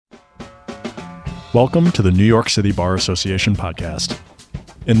Welcome to the New York City Bar Association podcast.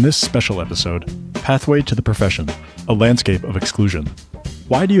 In this special episode, Pathway to the Profession, a landscape of exclusion.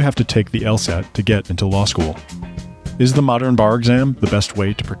 Why do you have to take the LSAT to get into law school? Is the modern bar exam the best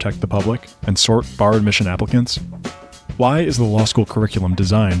way to protect the public and sort bar admission applicants? Why is the law school curriculum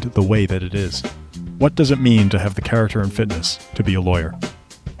designed the way that it is? What does it mean to have the character and fitness to be a lawyer?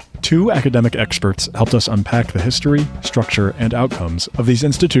 Two academic experts helped us unpack the history, structure, and outcomes of these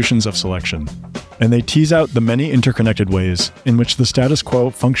institutions of selection, and they tease out the many interconnected ways in which the status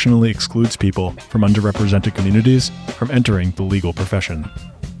quo functionally excludes people from underrepresented communities from entering the legal profession.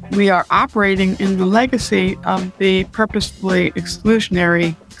 We are operating in the legacy of the purposefully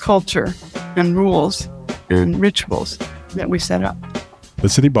exclusionary culture and rules and rituals that we set up. The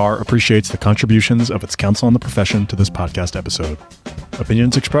City Bar appreciates the contributions of its counsel on the profession to this podcast episode.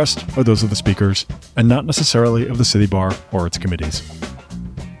 Opinions expressed are those of the speakers and not necessarily of the City Bar or its committees.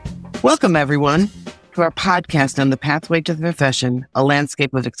 Welcome, everyone, to our podcast on the Pathway to the Profession, a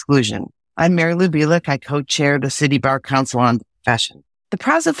landscape of exclusion. I'm Mary Lou Bielek. I co-chair the City Bar Council on the Profession. The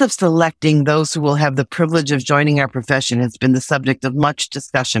process of selecting those who will have the privilege of joining our profession has been the subject of much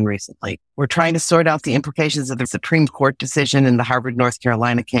discussion recently. We're trying to sort out the implications of the Supreme Court decision in the Harvard, North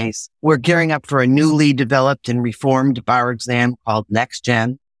Carolina case. We're gearing up for a newly developed and reformed bar exam called Next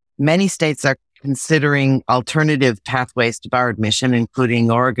Gen. Many states are considering alternative pathways to bar admission, including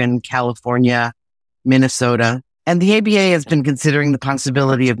Oregon, California, Minnesota. And the ABA has been considering the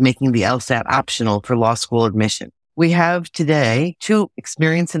possibility of making the LSAT optional for law school admission. We have today two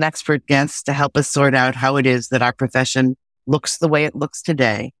experienced and expert guests to help us sort out how it is that our profession looks the way it looks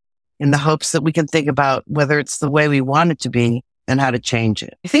today, in the hopes that we can think about whether it's the way we want it to be and how to change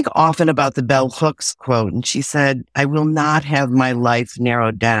it. I think often about the Bell Hooks quote, and she said, "I will not have my life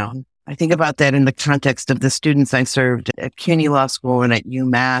narrowed down." I think about that in the context of the students I served at CUNY Law School and at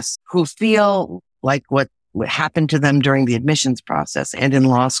UMass who feel like what happened to them during the admissions process and in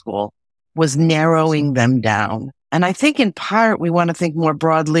law school was narrowing them down. And I think in part, we want to think more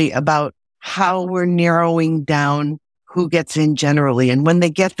broadly about how we're narrowing down who gets in generally. And when they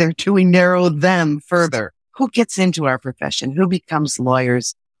get there, do we narrow them further? Who gets into our profession? Who becomes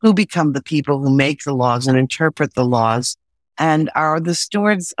lawyers? Who become the people who make the laws and interpret the laws and are the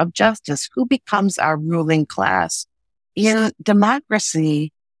stewards of justice? Who becomes our ruling class?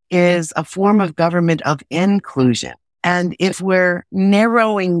 Democracy is a form of government of inclusion. And if we're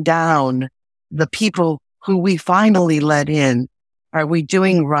narrowing down the people who we finally let in, are we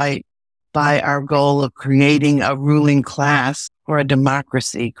doing right by our goal of creating a ruling class or a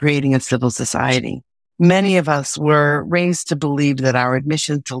democracy, creating a civil society? Many of us were raised to believe that our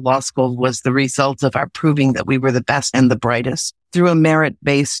admission to law school was the result of our proving that we were the best and the brightest through a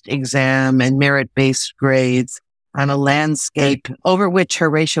merit-based exam and merit-based grades on a landscape over which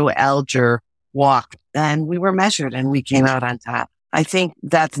Horatio Alger walked. And we were measured and we came out on top. I think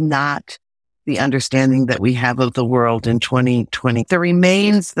that's not the understanding that we have of the world in 2020. There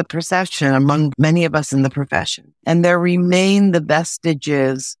remains the perception among many of us in the profession, and there remain the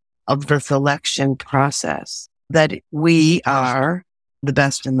vestiges of the selection process that we are the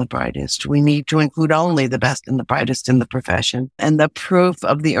best and the brightest. We need to include only the best and the brightest in the profession. And the proof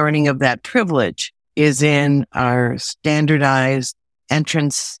of the earning of that privilege is in our standardized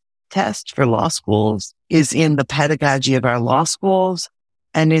entrance test for law schools, is in the pedagogy of our law schools,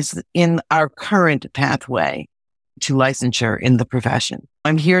 and is in our current pathway to licensure in the profession.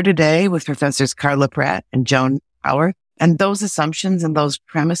 I'm here today with Professors Carla Pratt and Joan Howarth, and those assumptions and those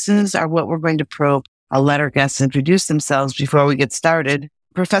premises are what we're going to probe. I'll let our guests introduce themselves before we get started.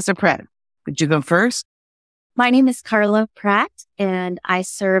 Professor Pratt, could you go first? My name is Carla Pratt, and I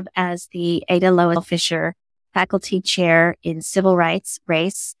serve as the Ada Lowell Fisher Faculty Chair in Civil Rights,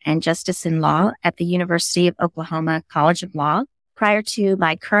 Race, and Justice in Law at the University of Oklahoma College of Law. Prior to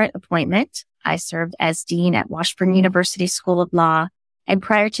my current appointment, I served as Dean at Washburn University School of Law, and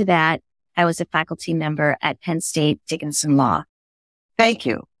prior to that, I was a faculty member at Penn State Dickinson Law. Thank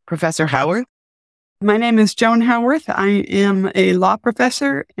you. Professor Howarth? My name is Joan Howarth. I am a law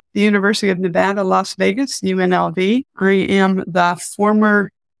professor at the University of Nevada, Las Vegas, UNLV. I am the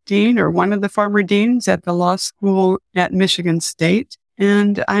former dean or one of the former deans at the law school at Michigan State.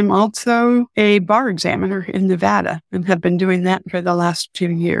 And I'm also a bar examiner in Nevada and have been doing that for the last few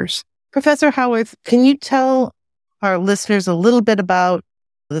years. Professor Howarth, can you tell our listeners a little bit about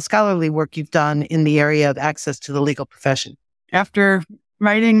the scholarly work you've done in the area of access to the legal profession? After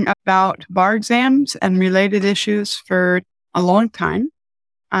writing about bar exams and related issues for a long time,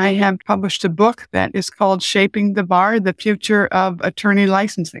 I have published a book that is called Shaping the Bar, The Future of Attorney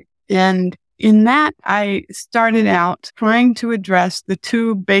Licensing. And In that, I started out trying to address the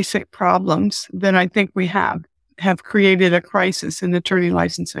two basic problems that I think we have created a crisis in attorney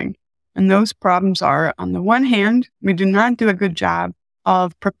licensing. And those problems are, on the one hand, we do not do a good job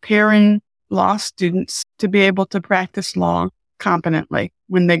of preparing law students to be able to practice law competently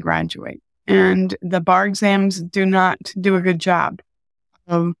when they graduate. And the bar exams do not do a good job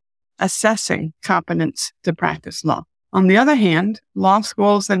of assessing competence to practice law. On the other hand, law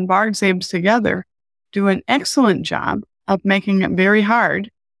schools and bar exams together do an excellent job of making it very hard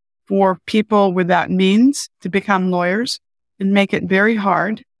for people without means to become lawyers, and make it very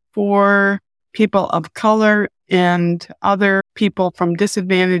hard for people of color and other people from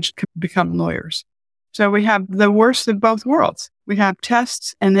disadvantaged to become lawyers. So we have the worst of both worlds. We have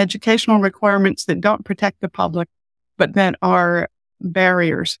tests and educational requirements that don't protect the public, but that are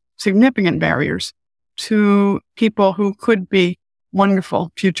barriers, significant barriers to people who could be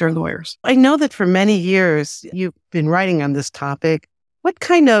wonderful future lawyers. I know that for many years you've been writing on this topic. What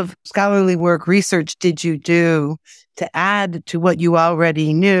kind of scholarly work, research did you do to add to what you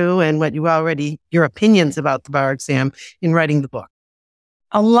already knew and your opinions about the bar exam in writing the book?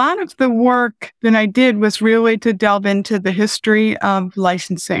 A lot of the work that I did was really to delve into the history of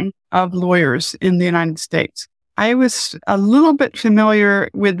licensing of lawyers in the United States. I was a little bit familiar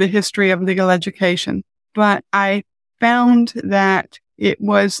with the history of legal education, but I found that it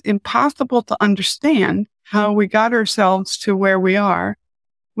was impossible to understand how we got ourselves to where we are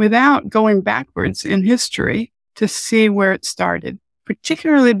without going backwards in history to see where it started,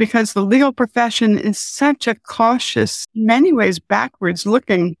 particularly because the legal profession is such a cautious, in many ways backwards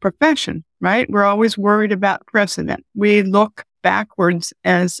looking profession, right? We're always worried about precedent. We look backwards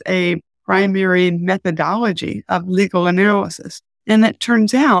as a primary methodology of legal analysis. And it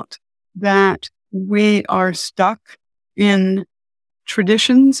turns out that we are stuck in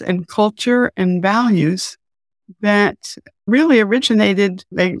traditions and culture and values that really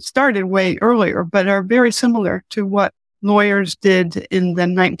they started way earlier, but are very similar to what lawyers did in the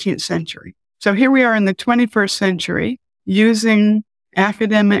 19th century. So here we are in the 21st century using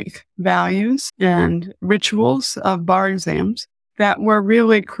academic values and rituals of bar exams that were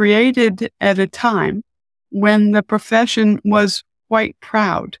really created at a time when the profession was quite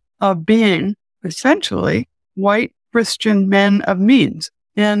proud of being essentially white Christian men of means.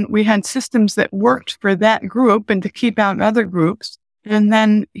 And we had systems that worked for that group and to keep out other groups. And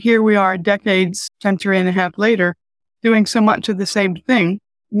then here we are decades, century and a half later, doing so much of the same thing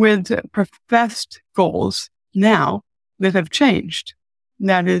with professed goals now that have changed.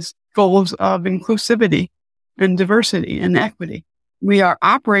 That is, goals of inclusivity and diversity and equity. We are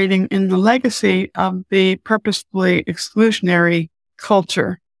operating in the legacy of the purposefully exclusionary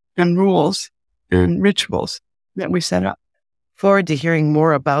culture and rules and rituals that we set up. Forward to hearing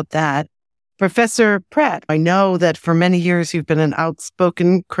more about that. Professor Pratt, I know that for many years you've been an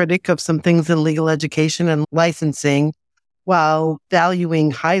outspoken critic of some things in legal education and licensing, while valuing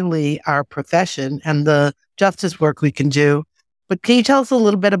highly our profession and the justice work we can do. But can you tell us a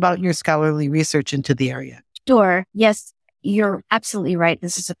little bit about your scholarly research into the area? Sure. Yes, you're absolutely right.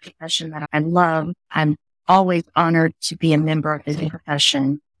 This is a profession that I love. I'm always honored to be a member of this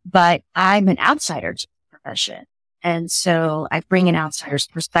profession, but I'm an outsider to the profession. And so I bring an outsider's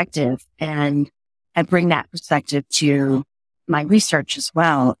perspective, and I bring that perspective to my research as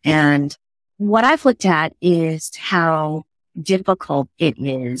well. And what I've looked at is how difficult it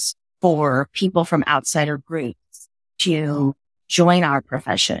is for people from outsider groups to join our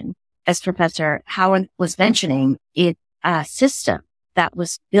profession. As Professor Howard was mentioning, it's a system that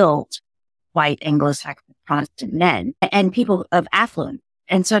was built white Anglo-Saxon Protestant men and people of affluence.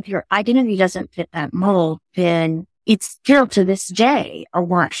 And so if your identity doesn't fit that mold, then it's still to this day a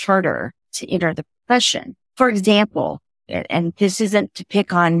lot harder to enter the profession. For example, and this isn't to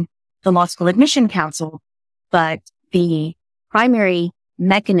pick on the Law School Admission Council, but the primary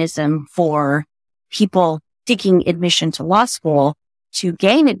mechanism for people seeking admission to law school to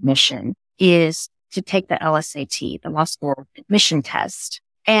gain admission is to take the LSAT, the Law School Admission Test.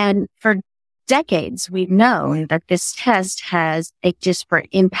 And for decades, we've known that this test has a disparate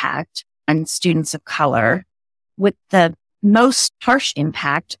impact on students of color, with the most harsh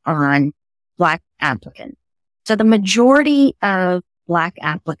impact on Black applicants. So the majority of Black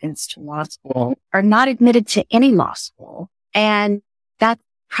applicants to law school are not admitted to any law school. And that's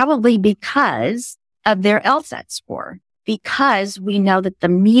probably because of their LSAT score, because we know that the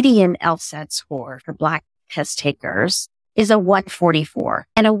median LSAT score for Black test takers is a 144.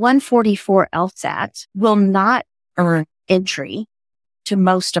 And a 144 LSAT will not earn entry to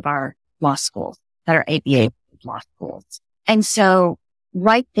most of our law schools that are ABA law schools. And so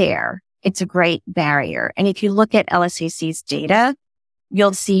right there it's a great barrier. And if you look at LSAC's data,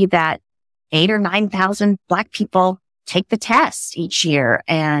 you'll see that 8,000 or 9,000 Black people take the test each year.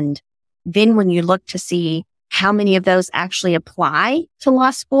 And then when you look to see how many of those actually apply to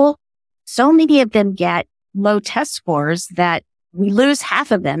law school, so many of them get low test scores that we lose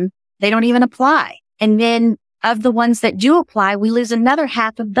half of them. They don't even apply. And then of the ones that do apply, we lose another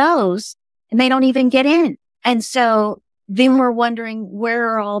half of those and they don't even get in. And so then we're wondering, where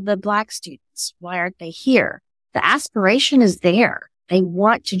are all the Black students? Why aren't they here? The aspiration is there. They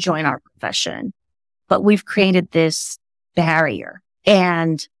want to join our profession, but we've created this barrier.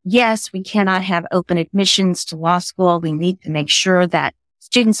 And yes, we cannot have open admissions to law school. We need to make sure that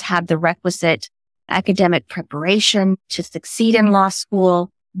students have the requisite academic preparation to succeed in law school,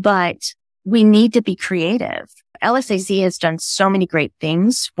 but we need to be creative. LSAC has done so many great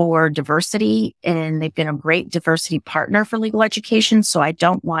things for diversity, and they've been a great diversity partner for legal education. So I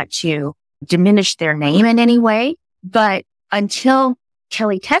don't want to diminish their name in any way. But until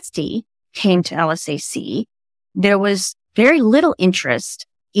Kelly Testy came to LSAC, there was very little interest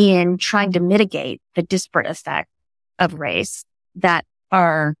in trying to mitigate the disparate effects of race that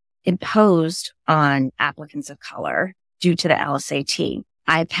are imposed on applicants of color due to the LSAT.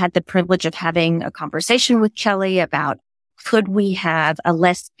 I've had the privilege of having a conversation with Kelly about, could we have a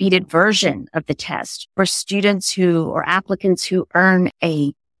less speeded version of the test for students or applicants who earn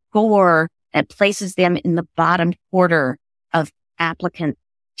a score that places them in the bottom quarter of applicant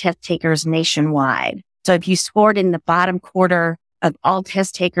test takers nationwide. So if you scored in the bottom quarter of all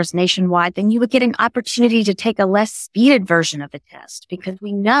test takers nationwide, then you would get an opportunity to take a less speeded version of the test, because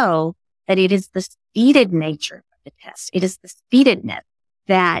we know that it is the speeded nature of the test. It is the speededness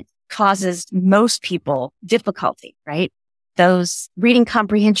that causes most people difficulty, right? Those reading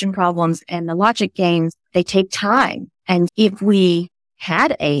comprehension problems and the logic games, they take time. And if we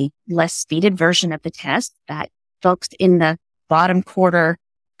had a less speeded version of the test that folks in the bottom quarter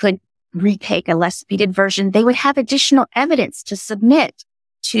could retake a less speeded version, they would have additional evidence to submit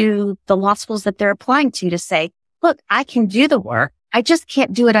to the law schools that they're applying to say, look, I can do the work. I just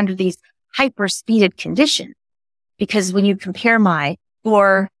can't do it under these hyper speeded conditions. Because when you compare my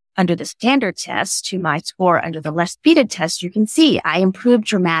score under the standard test to my score under the less speeded test, you can see I improved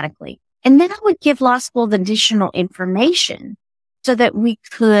dramatically. And then I would give law school the additional information so that we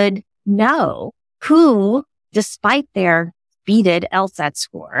could know who, despite their speeded LSAT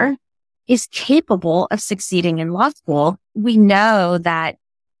score, is capable of succeeding in law school. We know that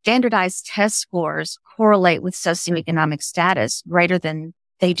standardized test scores correlate with socioeconomic status greater than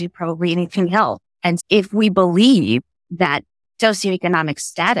they do probably anything else. And if we believe that socioeconomic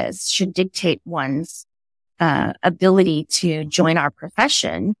status should dictate one's ability to join our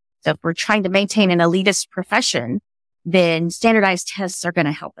profession, so if we're trying to maintain an elitist profession, then standardized tests are going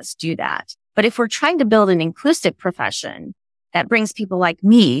to help us do that. But if we're trying to build an inclusive profession that brings people like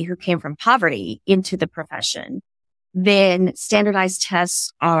me who came from poverty into the profession, then standardized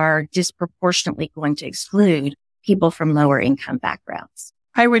tests are disproportionately going to exclude people from lower income backgrounds.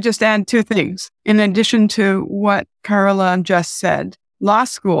 I would just add two things. In addition to what Carla just said, law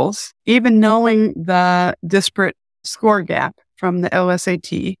schools, even knowing the disparate score gap from the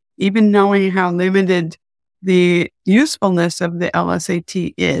LSAT, even knowing how limited the usefulness of the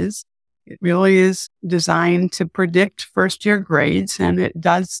LSAT is, it really is designed to predict first-year grades, and it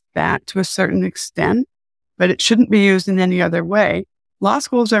does that to a certain extent, but it shouldn't be used in any other way. Law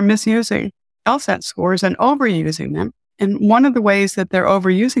schools are misusing LSAT scores and overusing them. And one of the ways that they're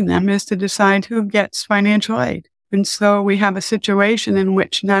overusing them is to decide who gets financial aid. And so we have a situation in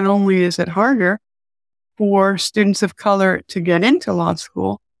which not only is it harder for students of color to get into law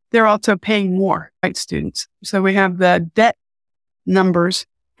school, they're also paying more white students. So we have the debt numbers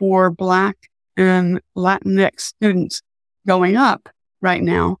for Black and Latinx students going up right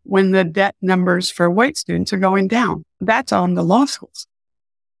now when the debt numbers for white students are going down. That's on the law schools.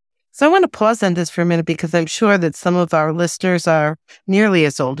 So I want to pause on this for a minute, because I'm sure that some of our listeners are nearly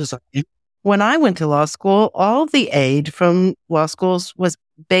as old as I am. When I went to law school, all the aid from law schools was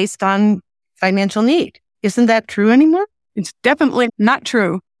based on financial need. Isn't that true anymore? It's definitely not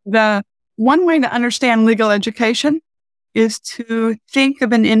true. The one way to understand legal education is to think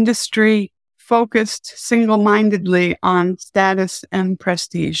of an industry focused single-mindedly on status and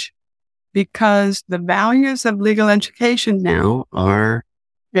prestige, because the values of legal education now are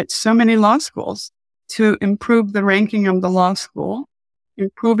at so many law schools to improve the ranking of the law school.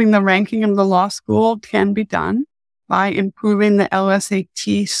 Improving the ranking of the law school can be done by improving the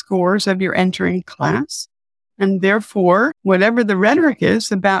LSAT scores of your entering class. And therefore, whatever the rhetoric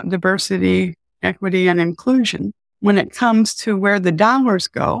is about diversity, equity, and inclusion, when it comes to where the dollars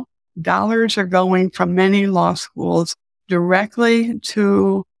go, dollars are going from many law schools directly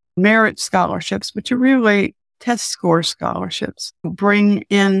to merit scholarships, which are really test score scholarships. Bring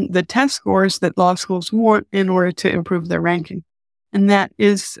in the test scores that law schools want in order to improve their ranking. And that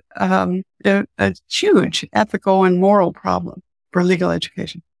is a huge ethical and moral problem for legal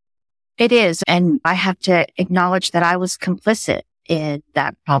education. It is. And I have to acknowledge that I was complicit in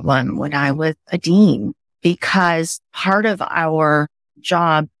that problem when I was a dean, because part of our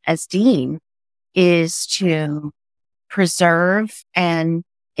job as dean is to preserve and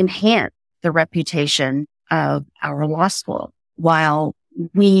enhance the reputation of our law school. While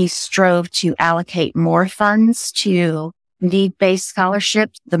we strove to allocate more funds to need-based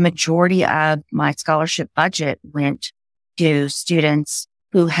scholarships, the majority of my scholarship budget went to students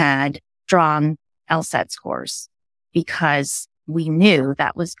who had strong LSAT scores, because we knew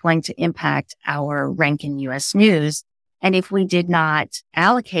that was going to impact our rank in U.S. News. And if we did not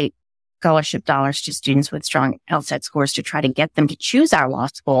allocate scholarship dollars to students with strong LSAT scores to try to get them to choose our law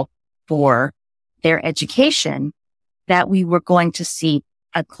school for their education, that we were going to see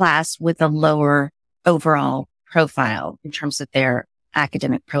a class with a lower overall profile in terms of their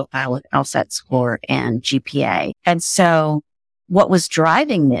academic profile with LSAT score and GPA. And so what was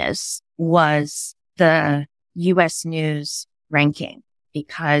driving this was the U.S. News ranking,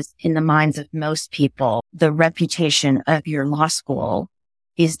 because in the minds of most people, the reputation of your law school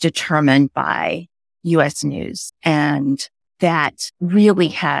is determined by U.S. News. And that really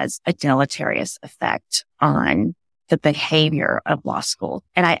has a deleterious effect on the behavior of law school.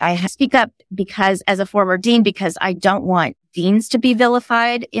 And I speak up because, as a former dean, because I don't want deans to be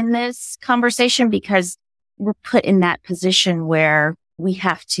vilified in this conversation, because we're put in that position where we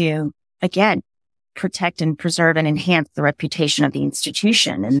have to, again, protect and preserve and enhance the reputation of the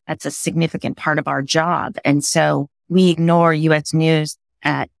institution. And that's a significant part of our job. And so we ignore U.S. News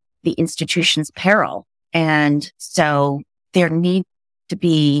at the institution's peril. And so there needs to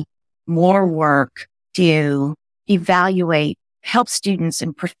be more work to help students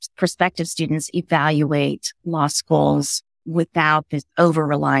and prospective students evaluate law schools without this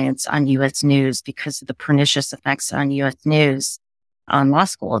over-reliance on U.S. News, because of the pernicious effects on U.S. News on law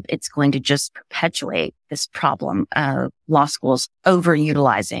school. It's going to just perpetuate this problem of law schools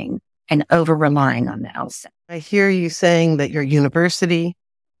overutilizing and over-relying on the LSAT. I hear you saying that your university,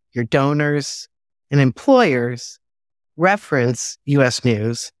 your donors, and employers reference U.S.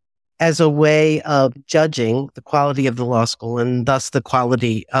 News as a way of judging the quality of the law school and thus the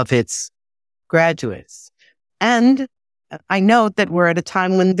quality of its graduates. And I note that we're at a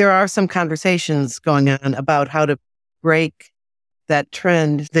time when there are some conversations going on about how to break that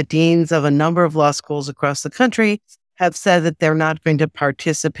trend. The deans of a number of law schools across the country have said that they're not going to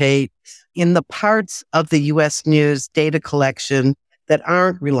participate in the parts of the U.S. News data collection that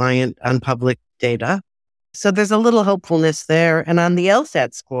aren't reliant on public data. So there's a little hopefulness there. And on the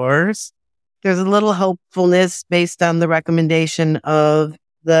LSAT scores, there's a little hopefulness based on the recommendation of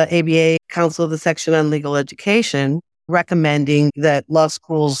the ABA Council of the Section on Legal Education, recommending that law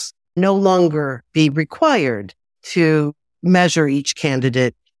schools no longer be required to measure each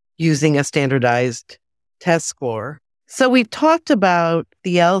candidate using a standardized test score. So we've talked about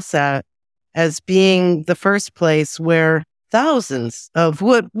the LSAT as being the first place where thousands of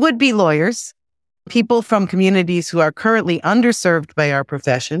would-be lawyers, people from communities who are currently underserved by our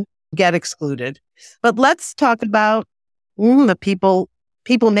profession, get excluded. But let's talk about the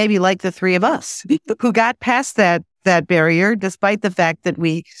people maybe like the three of us who got past that barrier, despite the fact that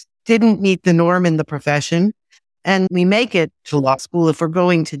we didn't meet the norm in the profession. And we make it to law school, if we're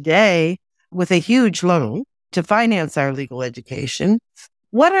going today, with a huge loan to finance our legal education.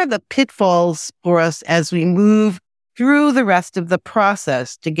 What are the pitfalls for us as we move through the rest of the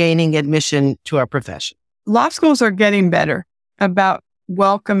process to gaining admission to our profession? Law schools are getting better about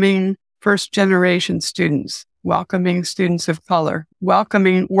welcoming first-generation students, welcoming students of color,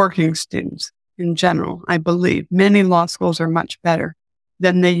 welcoming working students in general. I believe many law schools are much better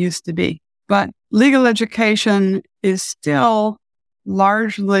than they used to be. But legal education is still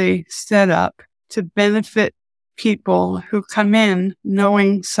largely set up to benefit people who come in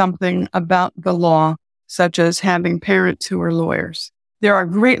knowing something about the law, such as having parents who are lawyers. There are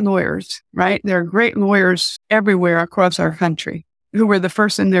great lawyers, right? There are great lawyers everywhere across our country who were the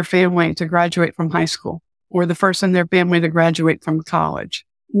first in their family to graduate from high school or the first in their family to graduate from college.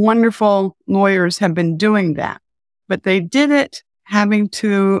 Wonderful lawyers have been doing that, but they did it having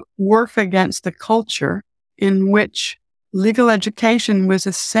to work against the culture in which legal education was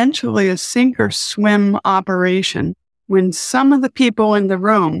essentially a sink or swim operation, when some of the people in the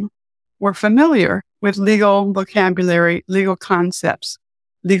room were familiar with legal vocabulary, legal concepts,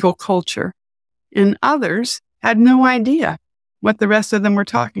 legal culture. And others had no idea what the rest of them were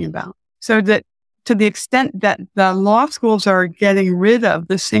talking about. So that to the extent that the law schools are getting rid of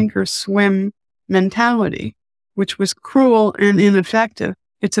the sink or swim mentality, which was cruel and ineffective,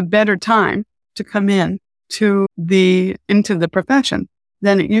 it's a better time to come into the profession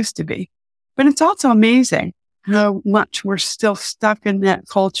than it used to be. But it's also amazing how much we're still stuck in that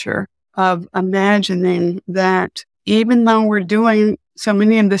culture of imagining that even though we're doing so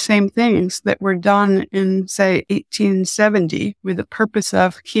many of the same things that were done in, say, 1870 with the purpose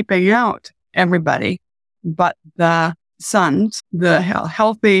of keeping out everybody but the sons, the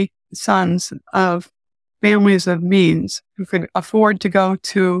healthy sons of families of means who could afford to go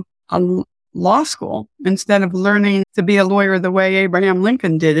to a law school instead of learning to be a lawyer the way Abraham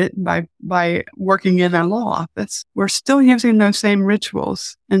Lincoln did it by working in a law office. We're still using those same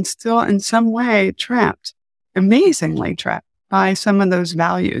rituals and still in some way trapped, amazingly trapped by some of those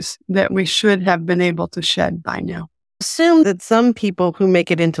values that we should have been able to shed by now. Assume that some people who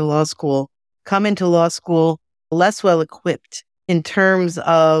make it into law school come into law school less well equipped in terms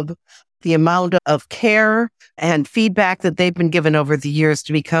of the amount of care and feedback that they've been given over the years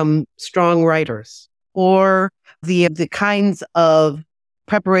to become strong writers, or the kinds of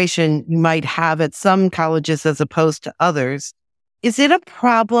preparation you might have at some colleges as opposed to others. Is it a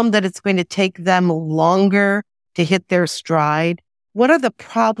problem that it's going to take them longer to hit their stride? What are the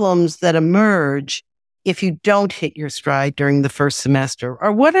problems that emerge if you don't hit your stride during the first semester?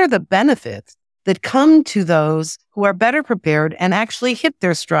 Or what are the benefits that come to those who are better prepared and actually hit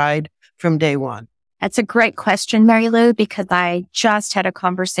their stride from day one? That's a great question, Mary Lou, because I just had a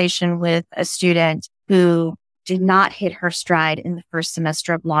conversation with a student who did not hit her stride in the first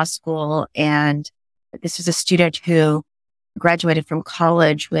semester of law school. And this was a student who graduated from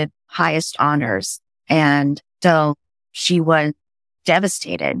college with highest honors. And so she was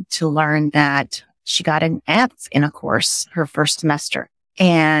devastated to learn that she got an F in a course her first semester.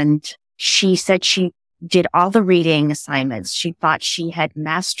 And she said she did all the reading assignments. She thought she had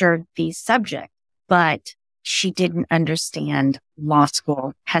mastered the subject, but she didn't understand law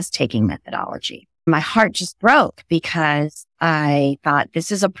school test-taking methodology. My heart just broke because I thought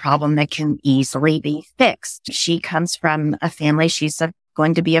this is a problem that can easily be fixed. She comes from a family. She's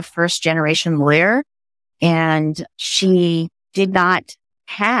going to be a first-generation lawyer, and she did not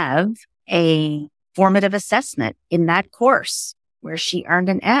have a formative assessment in that course where she earned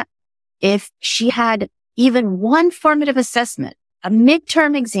an F. If she had even one formative assessment, a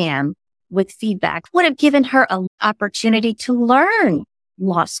midterm exam with feedback would have given her an opportunity to learn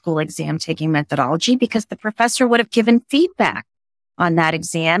law school exam taking methodology, because the professor would have given feedback on that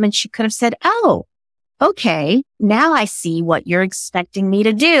exam and she could have said, oh, okay, now I see what you're expecting me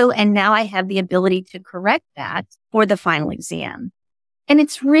to do. And now I have the ability to correct that for the final exam. And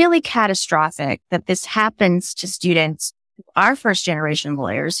it's really catastrophic that this happens to students who are first generation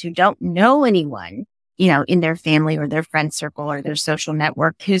lawyers who don't know anyone, in their family or their friend circle or their social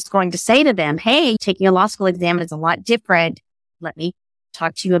network who's going to say to them, hey, taking a law school exam is a lot different. Let me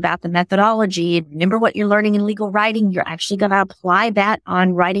talk to you about the methodology. Remember what you're learning in legal writing. You're actually going to apply that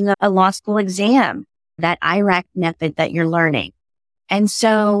on writing a law school exam, that IRAC method that you're learning. And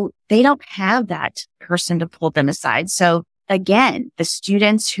so they don't have that person to pull them aside. So again, the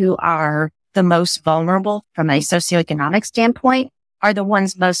students who are the most vulnerable from a socioeconomic standpoint are the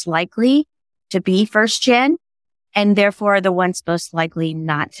ones most likely to be first gen, and therefore are the ones most likely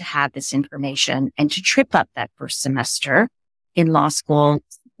not to have this information and to trip up that first semester in law school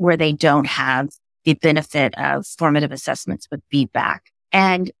where they don't have the benefit of formative assessments with feedback.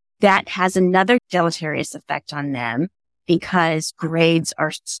 And that has another deleterious effect on them because grades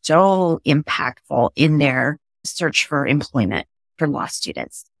are so impactful in their search for employment for law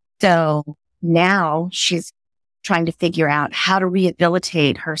students. So now she's trying to figure out how to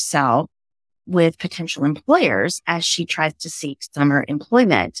rehabilitate herself with potential employers as she tries to seek summer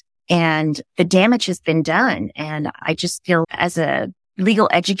employment. And the damage has been done. And I just feel as a legal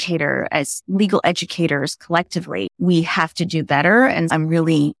educator, as legal educators collectively, we have to do better. And I'm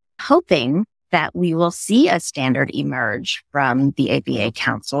really hoping that we will see a standard emerge from the ABA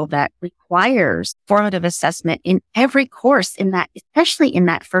Council that requires formative assessment in every course in that, especially in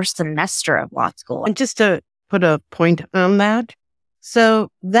that first semester of law school. And just to put a point on that, so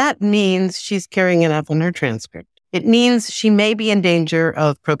that means she's carrying an F on her transcript. It means she may be in danger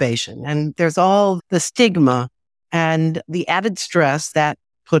of probation. And there's all the stigma and the added stress that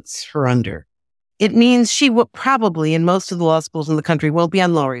puts her under. It means she will probably, in most of the law schools in the country, will be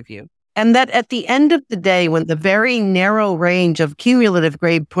on law review. And that at the end of the day, when the very narrow range of cumulative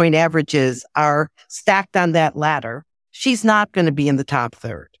grade point averages are stacked on that ladder, she's not going to be in the top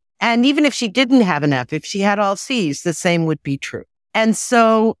third. And even if she didn't have an F, if she had all C's, the same would be true. And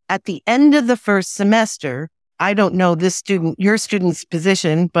so at the end of the first semester, I don't know your student's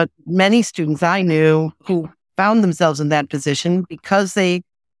position, but many students I knew who found themselves in that position because they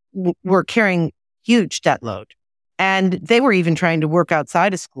were carrying huge debt load. And they were even trying to work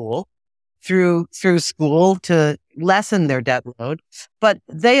outside of school through school to lessen their debt load. But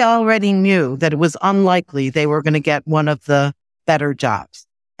they already knew that it was unlikely they were going to get one of the better jobs.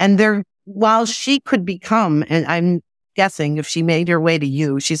 And while she could become, and I'm guessing if she made her way to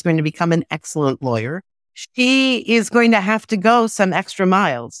you, she's going to become an excellent lawyer. She is going to have to go some extra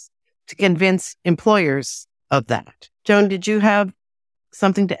miles to convince employers of that. Joan, did you have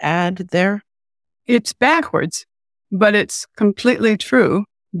something to add there? It's backwards, but it's completely true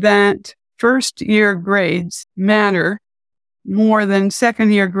that first year grades matter more than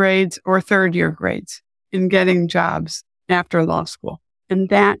second year grades or third year grades in getting jobs after law school. And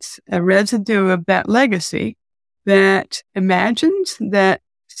that's a residue of that legacy that imagines that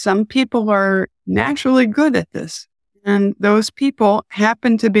some people are naturally good at this. And those people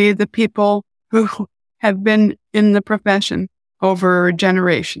happen to be the people who have been in the profession over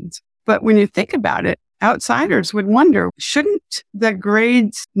generations. But when you think about it, outsiders would wonder, shouldn't the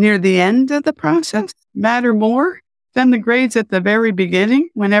grades near the end of the process matter more than the grades at the very beginning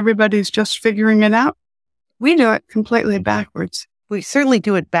when everybody's just figuring it out? We do it completely backwards. We certainly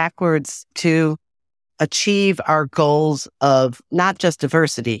do it backwards to achieve our goals of not just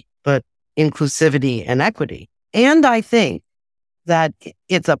diversity, but inclusivity and equity. And I think that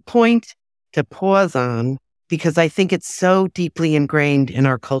it's a point to pause on because I think it's so deeply ingrained in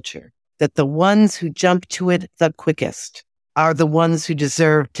our culture that the ones who jump to it the quickest are the ones who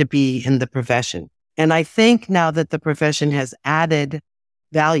deserve to be in the profession. And I think now that the profession has added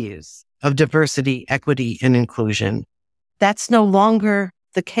values of diversity, equity, and inclusion, that's no longer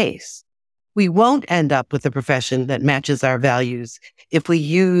the case. We won't end up with a profession that matches our values if we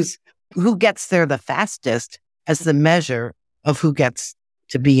use who gets there the fastest as the measure of who gets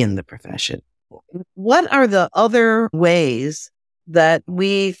to be in the profession. What are the other ways that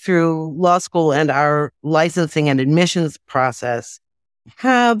we, through law school and our licensing and admissions process,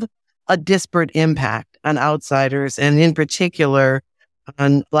 have a disparate impact on outsiders and in particular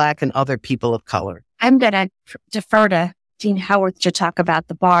on Black and other people of color? I'm going to defer to Dean Howarth to talk about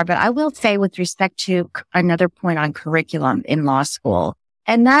the bar, but I will say with respect to another point on curriculum in law school,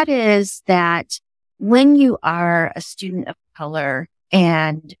 and that is that when you are a student of color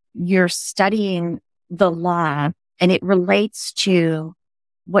and you're studying the law and it relates to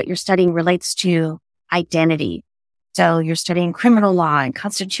what you're studying relates to identity. So you're studying criminal law and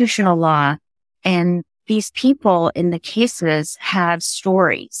constitutional law, and these people in the cases have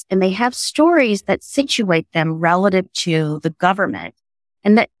stories, and they have stories that situate them relative to the government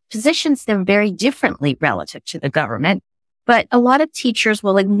and that positions them very differently relative to the government. But a lot of teachers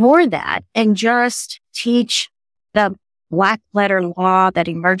will ignore that and just teach the black letter law that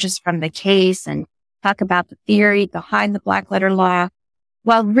emerges from the case and talk about the theory behind the black letter law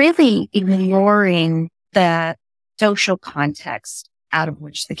while really ignoring the social context out of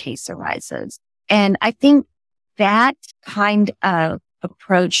which the case arises. And I think that kind of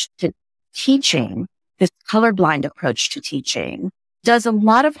approach to teaching, this colorblind approach to teaching, does a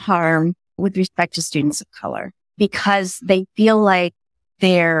lot of harm with respect to students of color because they feel like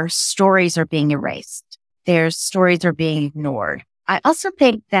their stories are being erased. Their stories are being ignored. I also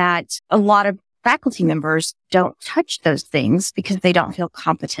think that a lot of faculty members don't touch those things because they don't feel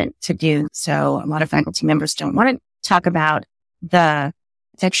competent to do so. A lot of faculty members don't want to talk about the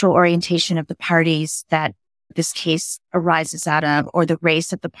sexual orientation of the parties that this case arises out of, or the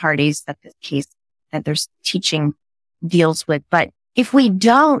race of the parties that this case that there's teaching deals with. But if we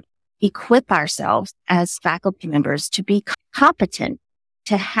don't equip ourselves as faculty members to be competent,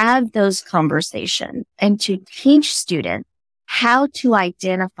 to have those conversations and to teach students how to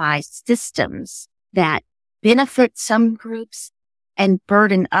identify systems that benefit some groups and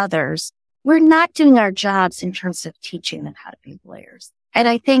burden others, we're not doing our jobs in terms of teaching them how to be lawyers. And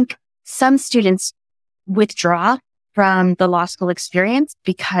I think some students withdraw from the law school experience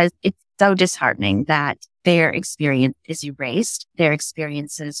because it's so disheartening that their experience is erased. Their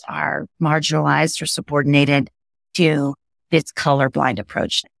experiences are marginalized or subordinated to this colorblind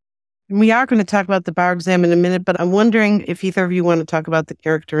approach. We are going to talk about the bar exam in a minute, but I'm wondering if either of you want to talk about the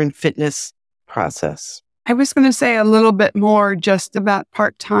character and fitness process. I was going to say a little bit more just about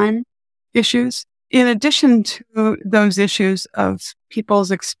part-time issues. In addition to those issues of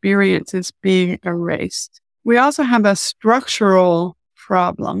people's experiences being erased, we also have a structural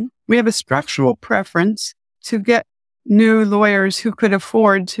problem. We have a structural preference to get knew lawyers who could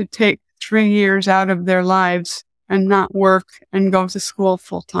afford to take 3 years out of their lives and not work and go to school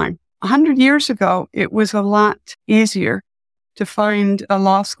full time. 100 years ago, it was a lot easier to find a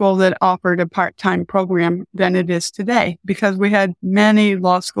law school that offered a part-time program than it is today, because we had many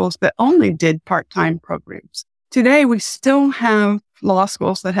law schools that only did part-time programs. Today, we still have law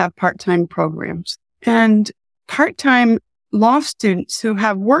schools that have part-time programs. And part-time law students who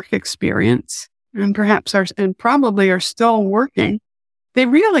have work experience and perhaps probably are still working, they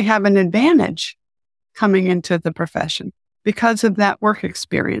really have an advantage coming into the profession because of that work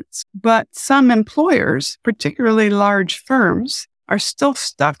experience. But some employers, particularly large firms, are still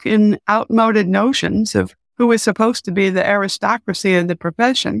stuck in outmoded notions of who is supposed to be the aristocracy of the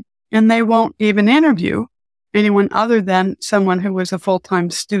profession, and they won't even interview anyone other than someone who was a full-time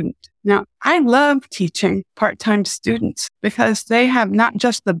student. Now, I love teaching part-time students because they have not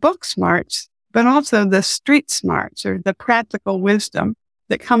just the book smarts, but also the street smarts or the practical wisdom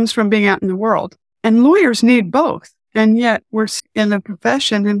that comes from being out in the world. And lawyers need both. And yet we're in a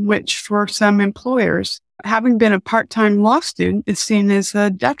profession in which, for some employers, having been a part-time law student is seen as a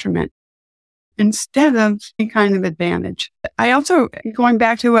detriment instead of any kind of advantage. I also, going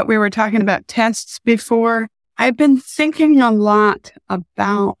back to what we were talking about tests before, I've been thinking a lot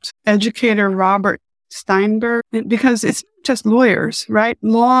about educator Robert Steinberg, because it's not just lawyers, right?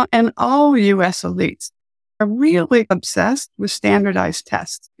 Law and all U.S. elites are really obsessed with standardized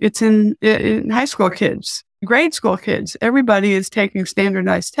tests. It's in high school kids, grade school kids. Everybody is taking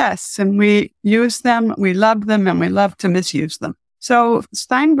standardized tests, and we use them, we love them, and we love to misuse them. So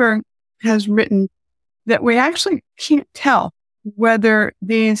Steinberg has written that we actually can't tell whether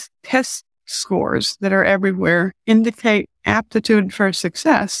these test scores that are everywhere indicate aptitude for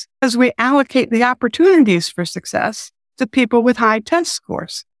success, as we allocate the opportunities for success to people with high test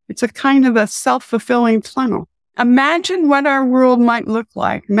scores. It's a kind of a self-fulfilling funnel. Imagine what our world might look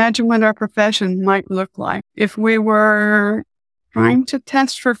like. Imagine what our profession might look like if we were trying to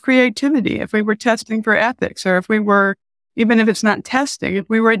test for creativity, if we were testing for ethics, or if we were, even if it's not testing, if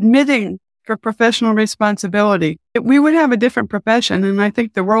we were admitting for professional responsibility. We would have a different profession, and I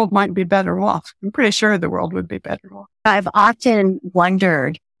think the world might be better off. I'm pretty sure the world would be better off. I've often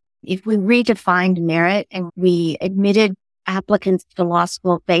wondered if we redefined merit and we admitted applicants to law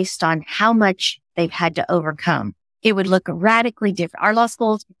school based on how much they've had to overcome, it would look radically different. Our law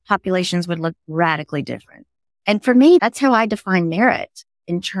schools populations would look radically different. And for me, that's how I define merit,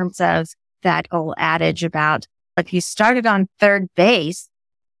 in terms of that old adage about if you started on third base,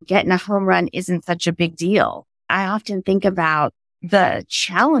 getting a home run isn't such a big deal. I often think about the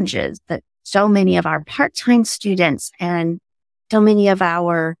challenges that so many of our part-time students and so many of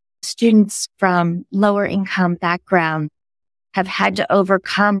our students from lower income background have had to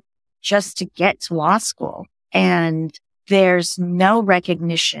overcome just to get to law school. And there's no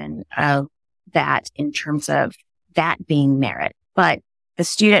recognition of that in terms of that being merit. But the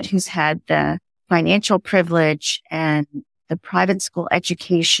student who's had the financial privilege and the private school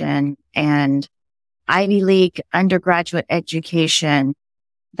education and Ivy League undergraduate education,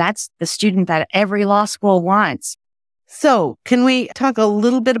 that's the student that every law school wants. So can we talk a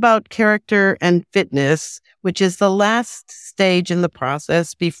little bit about character and fitness, which is the last stage in the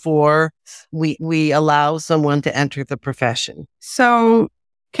process before we allow someone to enter the profession? So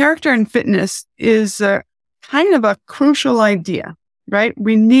character and fitness is a kind of a crucial idea, right?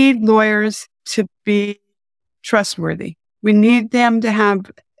 We need lawyers to be trustworthy. We need them to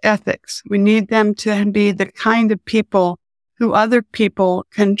have ethics. We need them to be the kind of people who other people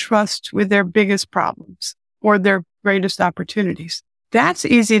can trust with their biggest problems or their greatest opportunities. That's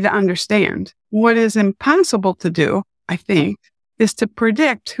easy to understand. What is impossible to do, I think, is to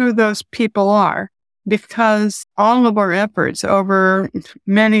predict who those people are, because all of our efforts over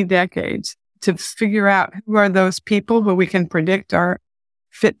many decades to figure out who are those people who we can predict are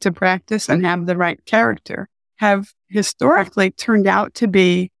fit to practice and have the right character have historically turned out to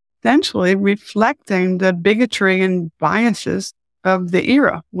be essentially reflecting the bigotry and biases of the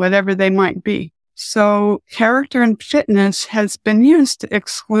era, whatever they might be. So character and fitness has been used to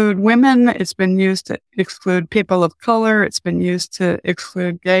exclude women. It's been used to exclude people of color. It's been used to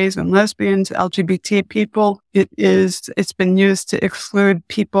exclude gays and lesbians, LGBT people. It's been used to exclude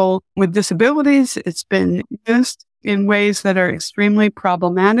people with disabilities. It's been used in ways that are extremely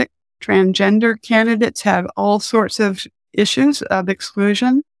problematic. Transgender candidates have all sorts of issues of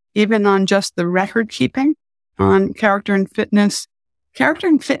exclusion, even on just the record keeping on character and fitness. Character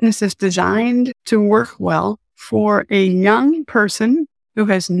and fitness is designed to work well for a young person who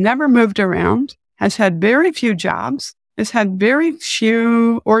has never moved around, has had very few jobs, has had very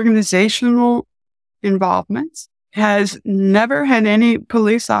few organizational involvements, has never had any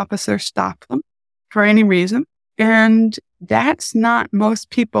police officer stop them for any reason. And that's not most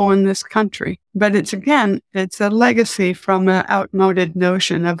people in this country. But it's a legacy from an outmoded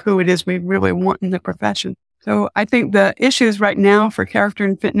notion of who it is we really want in the profession. So I think the issues right now for character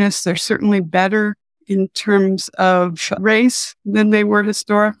and fitness, they're certainly better in terms of race than they were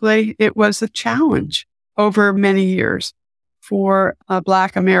historically. It was a challenge over many years for a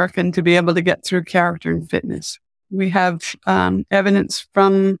Black American to be able to get through character and fitness. We have evidence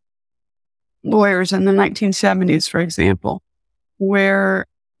from lawyers in the 1970s, for example, where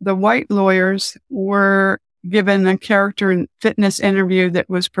the white lawyers were given a character and fitness interview that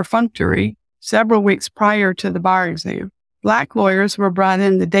was perfunctory several weeks prior to the bar exam. Black lawyers were brought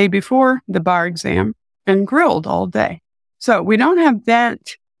in the day before the bar exam and grilled all day. So we don't have that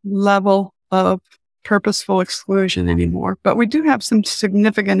level of purposeful exclusion anymore, but we do have some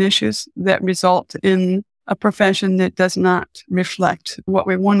significant issues that result in a profession that does not reflect what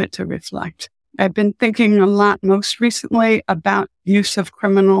we want it to reflect. I've been thinking a lot most recently about use of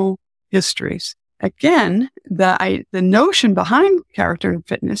criminal histories. Again, the notion behind character and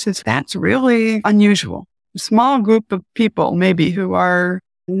fitness is that's really unusual. A small group of people maybe who are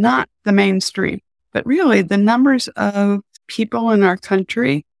not the mainstream, but really the numbers of people in our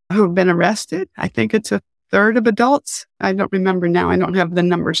country who have been arrested, I think it's a third of adults. I don't remember now. I don't have the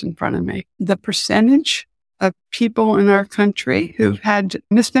numbers in front of me. The percentage of people in our country who've had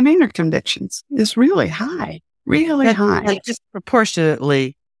misdemeanor convictions is really high, high. And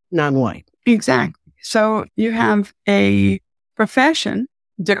disproportionately non-white. Exactly. So you have a profession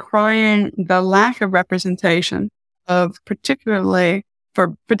decrying the lack of representation of particularly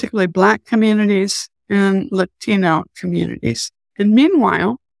Black communities and Latino communities. And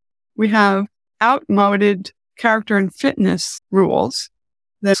meanwhile, we have outmoded character and fitness rules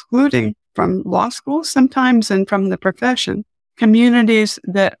that excluding from law school sometimes and from the profession, communities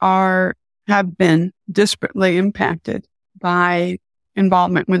that have been disparately impacted by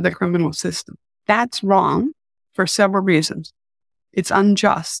involvement with the criminal system. That's wrong for several reasons. It's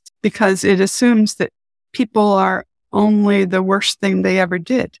unjust because it assumes that people are only the worst thing they ever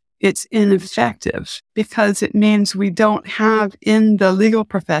did. It's ineffective because it means we don't have in the legal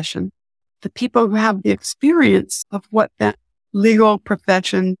profession the people who have the experience of what that legal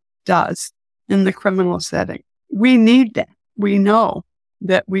profession does in the criminal setting. We need that. We know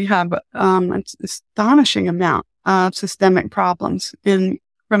that we have an astonishing amount of systemic problems in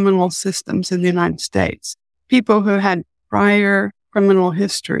criminal systems in the United States. People who had prior criminal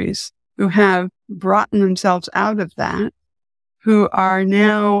histories, who have brought themselves out of that, who are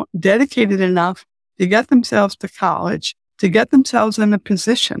now dedicated enough to get themselves to college, to get themselves in a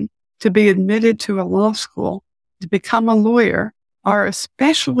position to be admitted to a law school, to become a lawyer, are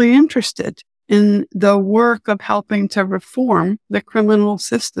especially interested in the work of helping to reform the criminal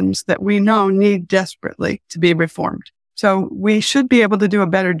systems that we know need desperately to be reformed. So we should be able to do a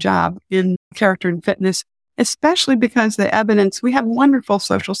better job in character and fitness, especially because the evidence, we have wonderful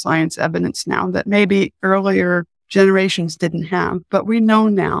social science evidence now that maybe earlier generations didn't have, but we know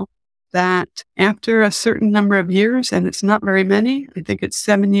now that after a certain number of years, and it's not very many, I think it's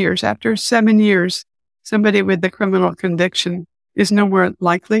 7 years, after 7 years, somebody with the criminal conviction is no more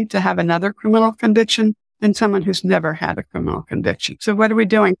likely to have another criminal conviction than someone who's never had a criminal conviction. So what are we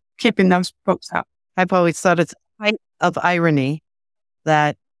doing? Keeping those folks out. I've always thought it's a height of irony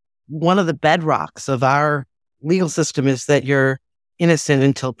that one of the bedrocks of our legal system is that you're innocent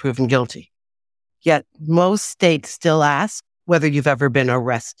until proven guilty. Yet most states still ask whether you've ever been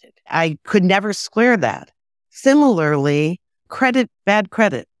arrested. I could never square that. Similarly, bad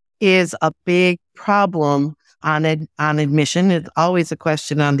credit is a big problem on admission. It's always a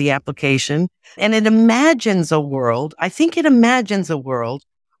question on the application. And it imagines a world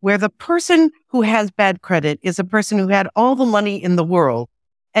where the person who has bad credit is a person who had all the money in the world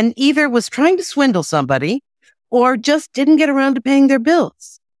and either was trying to swindle somebody or just didn't get around to paying their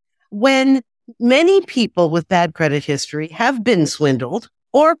bills. When many people with bad credit history have been swindled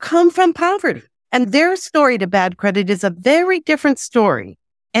or come from poverty, and their story to bad credit is a very different story.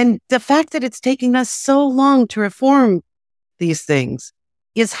 And the fact that it's taking us so long to reform these things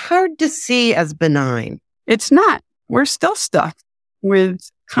is hard to see as benign. It's not. We're still stuck with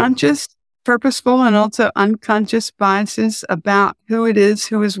conscious, purposeful, and also unconscious biases about who it is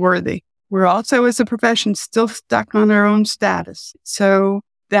who is worthy. We're also, as a profession, still stuck on our own status. So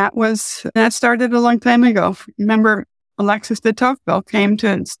that started a long time ago. Remember, Alexis de Tocqueville came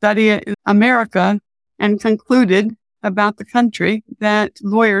to study America and concluded about the country that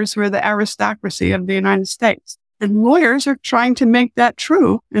lawyers were the aristocracy of the United States. And lawyers are trying to make that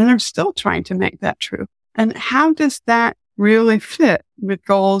true, and they're still trying to make that true. And how does that really fit with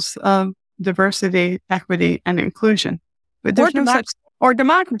goals of diversity, equity, and inclusion? But there's or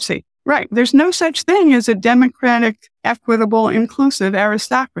democracy. Right. There's no such thing as a democratic, equitable, inclusive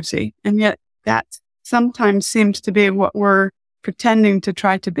aristocracy. And yet that sometimes seems to be what we're pretending to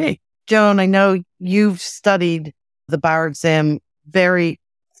try to be. Joan, I know you've studied the bar exam very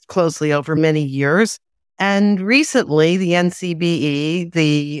closely over many years. And recently, the NCBE,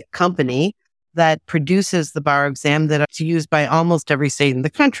 the company that produces the bar exam that's used by almost every state in the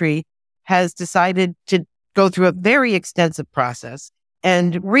country, has decided to go through a very extensive process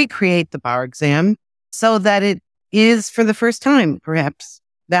and recreate the bar exam so that it is, for the first time, perhaps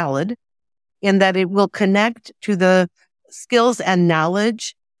valid, and that it will connect to the skills and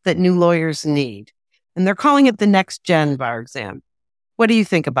knowledge that new lawyers need. And they're calling it the Next Gen Bar Exam. What do you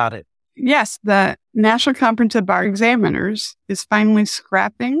think about it? Yes, the National Conference of Bar Examiners is finally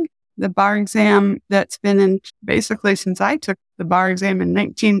scrapping the bar exam that's been in basically since I took the bar exam in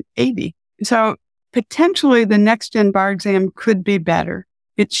 1980. So potentially the Next Gen Bar Exam could be better.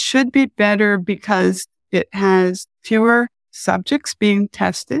 It should be better because it has fewer subjects being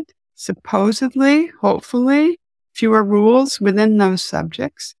tested, supposedly, hopefully, fewer rules within those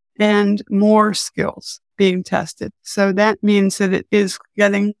subjects, and more skills being tested. So that means that it is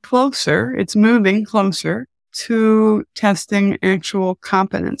getting closer, it's moving closer to testing actual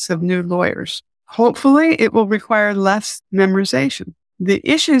competence of new lawyers. Hopefully, it will require less memorization. The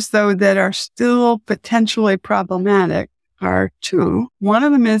issues, though, that are still potentially problematic are two. One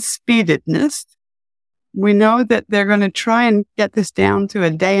of them is speededness. We know that they're going to try and get this down to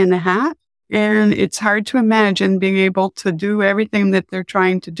a day and a half, and it's hard to imagine being able to do everything that they're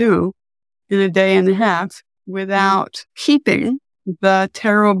trying to do in a day and a half without keeping the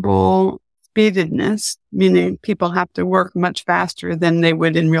terrible speededness, meaning people have to work much faster than they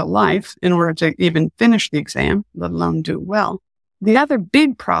would in real life in order to even finish the exam, let alone do well. The other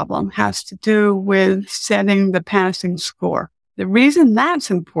big problem has to do with setting the passing score. The reason that's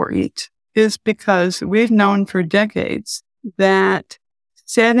important is because we've known for decades that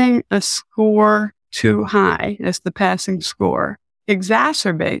setting a score too high as the passing score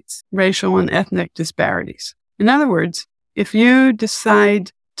exacerbates racial and ethnic disparities. In other words, if you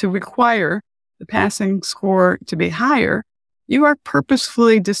decide to require the passing score to be higher, you are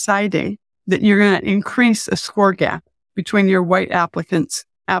purposefully deciding that you're going to increase a score gap between your white applicants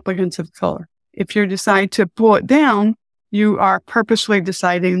of color. If you decide to pull it down, you are purposely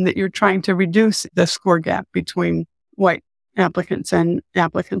deciding that you're trying to reduce the score gap between white applicants and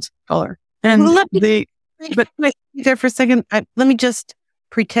applicants of color. And wait there for a second. Let me just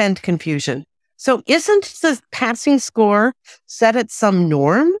pretend confusion. So isn't the passing score set at some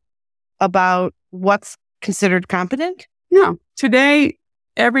norm about what's considered competent? No. Today,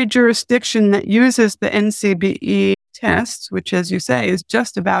 every jurisdiction that uses the NCBE tests, which, as you say, is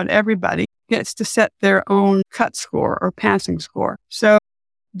just about everybody, gets to set their own cut score or passing score. So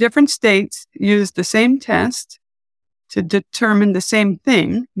different states use the same test to determine the same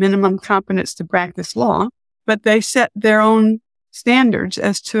thing, minimum competence to practice law, but they set their own standards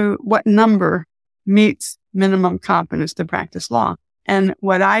as to what number meets minimum competence to practice law. And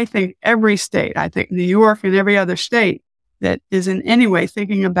what I think every state, I think New York and every other state that is in any way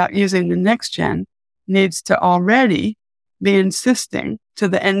thinking about using the Next Gen needs to already be insisting to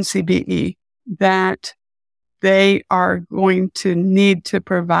the NCBE that they are going to need to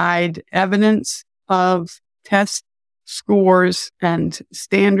provide evidence of test scores and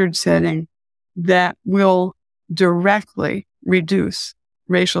standard setting that will directly reduce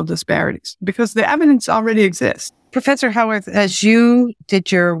racial disparities because the evidence already exists. Professor Howarth, as you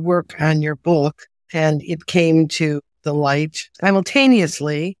did your work on your book and it came to the light,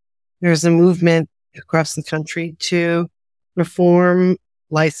 simultaneously, there's a movement across the country to reform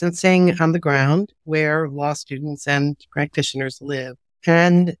licensing on the ground where law students and practitioners live.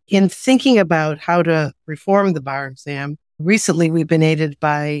 And in thinking about how to reform the bar exam, recently we've been aided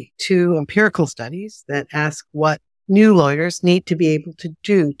by 2 empirical studies that ask what new lawyers need to be able to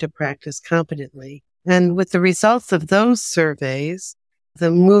do to practice competently. And with the results of those surveys,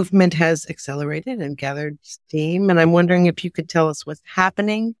 the movement has accelerated and gathered steam. And I'm wondering if you could tell us what's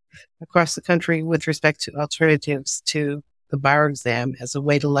happening across the country with respect to alternatives to the bar exam as a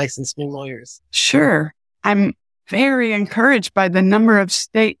way to license new lawyers. Sure. I'm very encouraged by the number of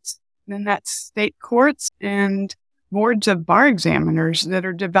states, and that's state courts and boards of bar examiners that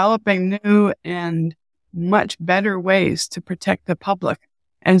are developing new and much better ways to protect the public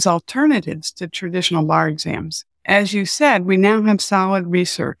as alternatives to traditional bar exams. As you said, we now have solid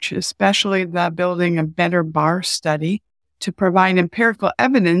research, especially the Building a Better Bar study to provide empirical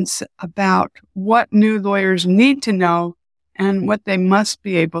evidence about what new lawyers need to know and what they must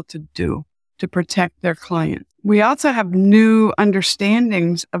be able to do to protect their clients. We also have new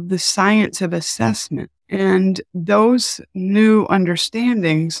understandings of the science of assessment. And those new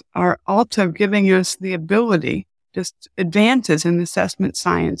understandings are also giving us the ability, just advances in assessment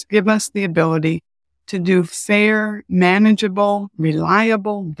science, give us the ability to do fair, manageable,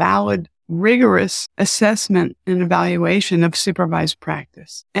 reliable, valid, rigorous assessment and evaluation of supervised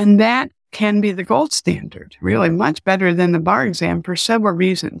practice. And that can be the gold standard, really much better than the bar exam for several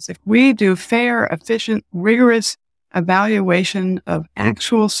reasons. If we do fair, efficient, rigorous evaluation of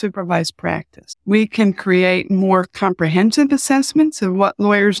actual supervised practice, we can create more comprehensive assessments of what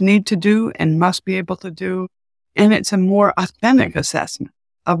lawyers need to do and must be able to do. And it's a more authentic assessment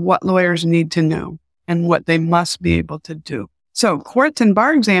of what lawyers need to know and what they must be able to do. So courts and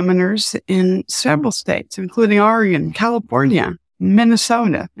bar examiners in several states, including Oregon, California,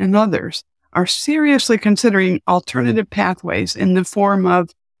 Minnesota, and others, are seriously considering alternative pathways in the form of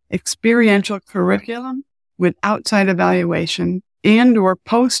experiential curriculum with outside evaluation and or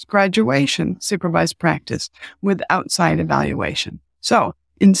post-graduation supervised practice with outside evaluation. So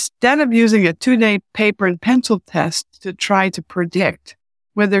instead of using a 2-day paper and pencil test to try to predict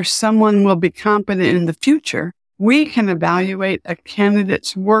whether someone will be competent in the future, we can evaluate a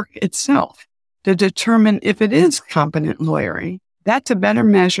candidate's work itself to determine if it is competent lawyering. That's a better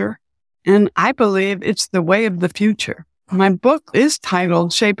measure, and I believe it's the way of the future. My book is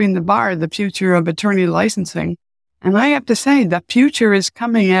titled Shaping the Bar, The Future of Attorney Licensing, and I have to say the future is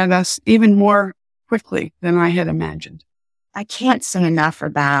coming at us even more quickly than I had imagined. I can't say enough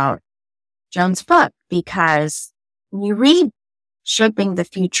about Joan's book, because when you read Shaping the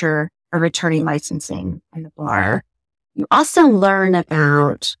Future of Attorney Licensing and the Bar, you also learn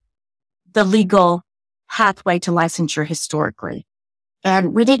about the legal pathway to licensure historically.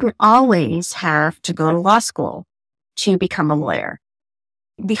 And we didn't always have to go to law school to become a lawyer.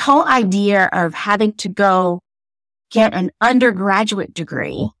 The whole idea of having to go get an undergraduate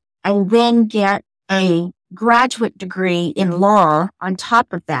degree and then get a graduate degree in law on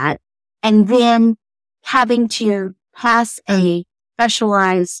top of that, and then having to pass a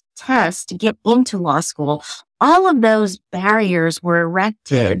specialized test to get into law school, all of those barriers were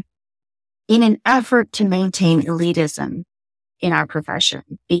erected in an effort to maintain elitism in our profession,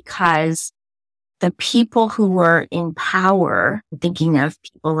 because the people who were in power, thinking of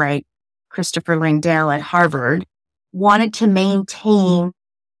people like Christopher Langdale at Harvard, wanted to maintain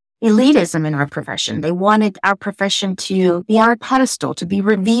elitism in our profession. They wanted our profession to be on a pedestal, to be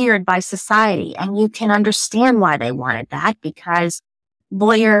revered by society. And you can understand why they wanted that, because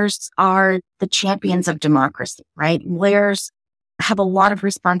lawyers are the champions of democracy, right? Lawyers have a lot of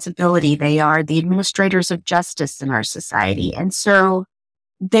responsibility. They are the administrators of justice in our society. And so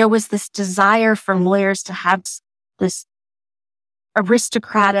there was this desire for lawyers to have this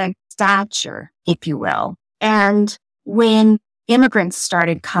aristocratic stature, if you will. And when immigrants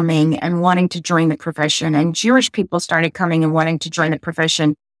started coming and wanting to join the profession, and Jewish people started coming and wanting to join the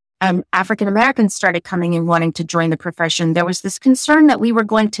profession, and African Americans started coming and wanting to join the profession, there was this concern that we were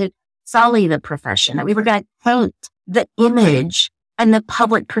going to sully the profession, that we were going to paint the image and the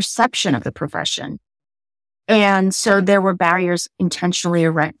public perception of the profession. And so there were barriers intentionally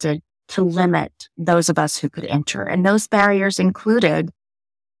erected to limit those of us who could enter. And those barriers included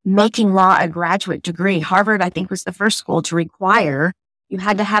making law a graduate degree. Harvard, I think, was the first school to require you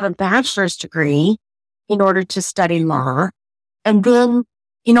had to have a bachelor's degree in order to study law. And then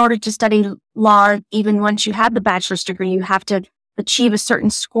in order to study law, even once you had the bachelor's degree, you have to achieve a certain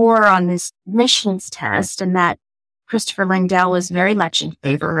score on this admissions test. And that Christopher Langdale was very much in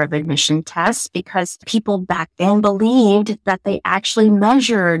favor of admission tests, because people back then believed that they actually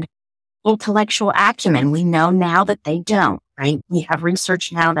measured intellectual acumen. We know now that they don't, right? We have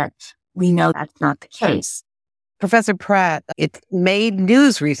research now that we know that's not the case. Professor Pratt, it made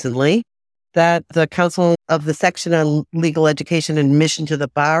news recently that the Council of the Section on Legal Education and Admission to the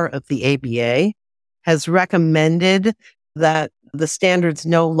Bar of the ABA has recommended that the standards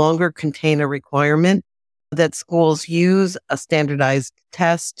no longer contain a requirement that schools use a standardized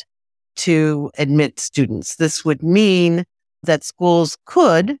test to admit students. This would mean that schools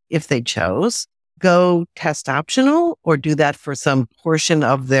could, if they chose, go test optional or do that for some portion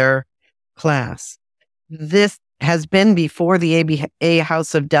of their class. This has been before the ABA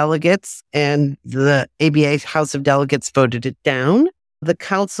House of Delegates, and the ABA House of Delegates voted it down. The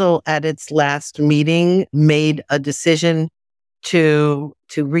council at its last meeting made a decision to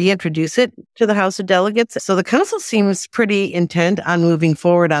reintroduce it to the House of Delegates. So the council seems pretty intent on moving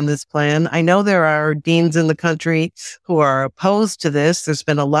forward on this plan. I know there are deans in the country who are opposed to this. There's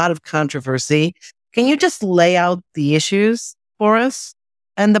been a lot of controversy. Can you just lay out the issues for us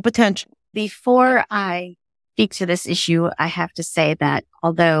and the potential? Before I speak to this issue, I have to say that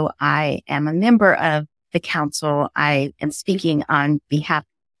although I am a member of the council, I am speaking on behalf of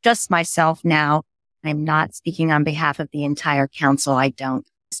just myself now. I'm not speaking on behalf of the entire council. I don't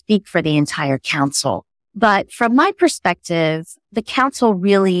speak for the entire council. But from my perspective, the council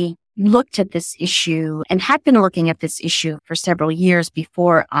really looked at this issue and had been looking at this issue for several years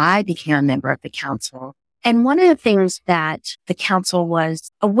before I became a member of the council. And one of the things that the council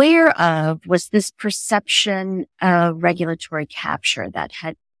was aware of was this perception of regulatory capture that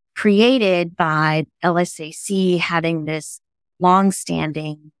had created by LSAC having this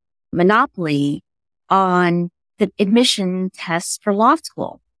longstanding monopoly on the admission tests for law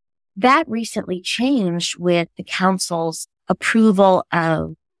school. That recently changed with the council's approval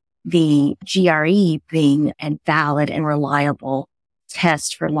of the GRE being a valid and reliable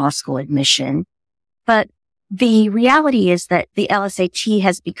test for law school admission. But the reality is that the LSAT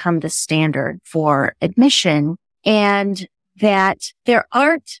has become the standard for admission, and that there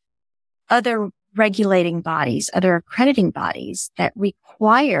aren't other regulating bodies, other accrediting bodies that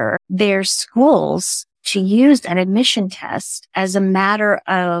require their schools to use an admission test as a matter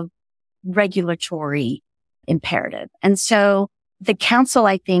of regulatory imperative. And so the council,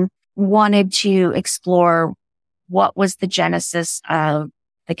 I think, wanted to explore what was the genesis of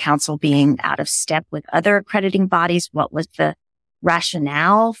the council being out of step with other accrediting bodies. What was the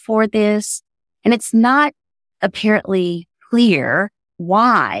rationale for this? And it's not apparently clear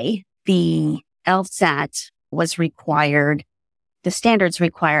why the LSAT was required. The standards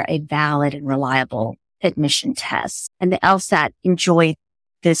require a valid and reliable admission test. And the LSAT enjoyed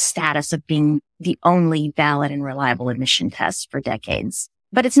this status of being the only valid and reliable admission test for decades.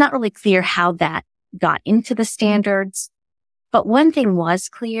 But it's not really clear how that got into the standards. But one thing was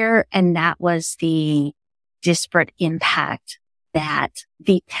clear, and that was the disparate impact that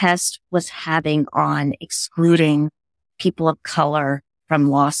the test was having on excluding people of color from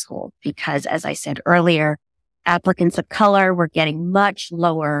law school. Because as I said earlier, applicants of color were getting much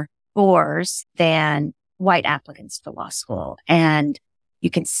lower scores than white applicants to law school. And you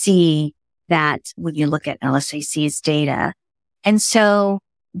can see that when you look at LSAC's data. And so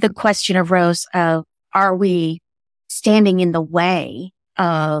the question arose of, are we standing in the way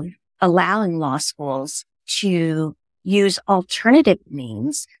of allowing law schools to use alternative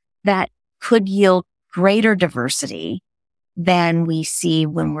means that could yield greater diversity than we see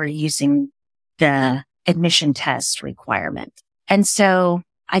when we're using the admission test requirement? And so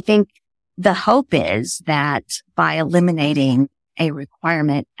I think the hope is that by eliminating a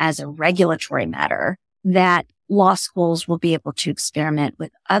requirement as a regulatory matter, that law schools will be able to experiment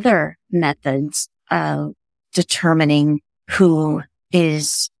with other methods of determining who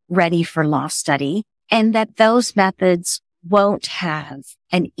is ready for law study, and that those methods won't have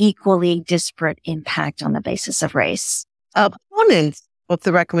an equally disparate impact on the basis of race. Opponents of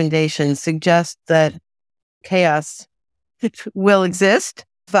the recommendation suggest that chaos will exist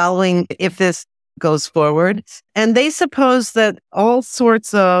following if this goes forward. And they suppose that all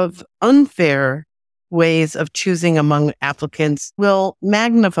sorts of unfair ways of choosing among applicants will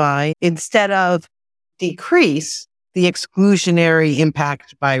magnify instead of decrease the exclusionary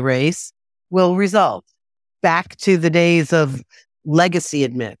impact by race, will result back to the days of legacy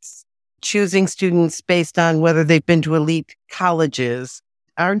admits, choosing students based on whether they've been to elite colleges.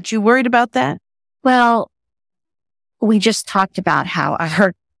 Aren't you worried about that? Well, we just talked about how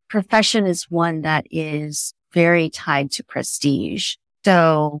our profession is one that is very tied to prestige.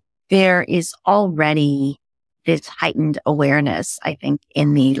 So there is already this heightened awareness, I think,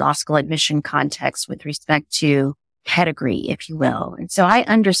 in the law school admission context with respect to pedigree, if you will. And so I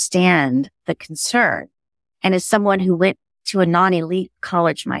understand the concern. And as someone who went to a non-elite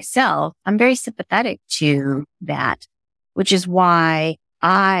college myself, I'm very sympathetic to that, which is why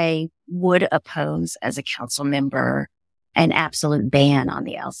I would oppose as a council member an absolute ban on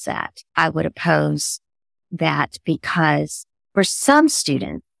the LSAT. I would oppose that because for some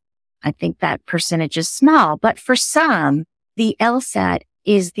students, I think that percentage is small, but for some, the LSAT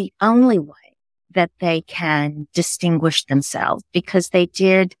is the only way that they can distinguish themselves because they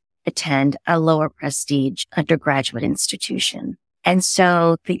did attend a lower prestige undergraduate institution. And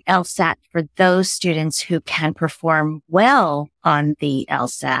so the LSAT for those students who can perform well on the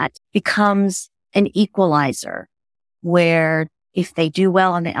LSAT becomes an equalizer where if they do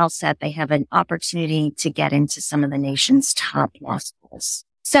well on the LSAT, they have an opportunity to get into some of the nation's top law schools.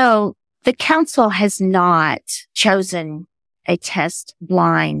 So the council has not chosen a test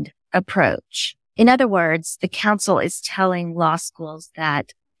blind approach. In other words, the council is telling law schools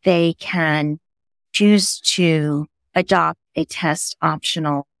that they can choose to adopt a test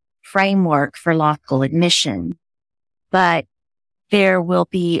optional framework for law school admission, but there will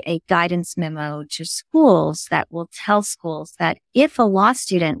be a guidance memo to schools that will tell schools that if a law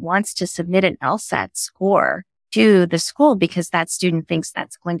student wants to submit an LSAT score to the school because that student thinks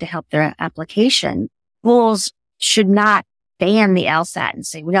that's going to help their application, schools should not ban the LSAT and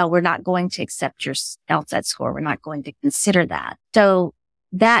say, no, we're not going to accept your LSAT score. We're not going to consider that. So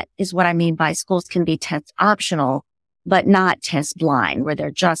that is what I mean by schools can be test optional, but not test blind, where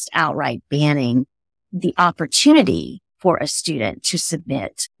they're just outright banning the opportunity for a student to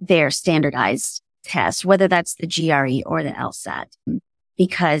submit their standardized test, whether that's the GRE or the LSAT,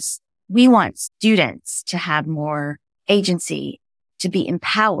 because we want students to have more agency, to be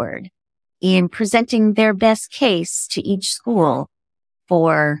empowered in presenting their best case to each school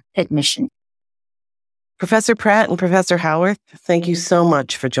for admission. Professor Pratt and Professor Howarth, thank you so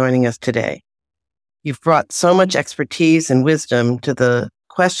much for joining us today. You've brought so much expertise and wisdom to the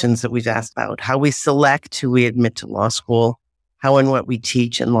questions that we've asked about: how we select who we admit to law school, how and what we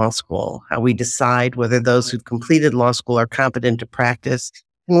teach in law school, how we decide whether those who've completed law school are competent to practice,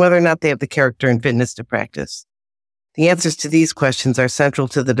 and whether or not they have the character and fitness to practice. The answers to these questions are central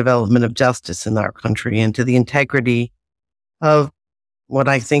to the development of justice in our country and to the integrity of what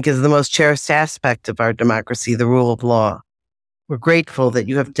I think is the most cherished aspect of our democracy, the rule of law. We're grateful that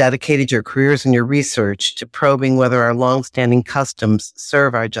you have dedicated your careers and your research to probing whether our longstanding customs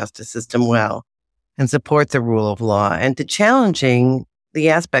serve our justice system well and support the rule of law, and to challenging the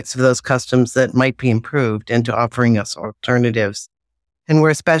aspects of those customs that might be improved and to offering us alternatives. And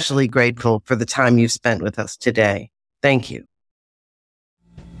we're especially grateful for the time you've spent with us today. Thank you.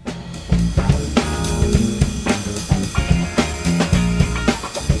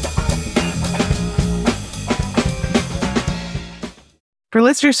 For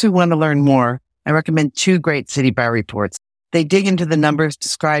listeners who want to learn more, I recommend two great City Bar reports. They dig into the numbers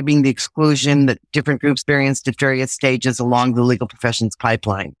describing the exclusion that different groups experienced at various stages along the legal professions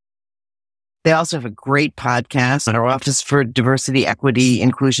pipeline. They also have a great podcast. Our Office for Diversity, Equity,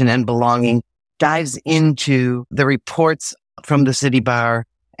 Inclusion, and Belonging dives into the reports from the City Bar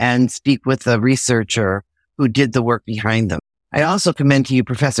and speak with a researcher who did the work behind them. I also commend to you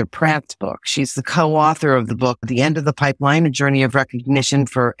Professor Pratt's book. She's the co-author of the book, The End of the Pipeline, A Journey of Recognition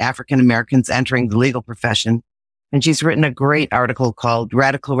for African Americans Entering the Legal Profession. And she's written a great article called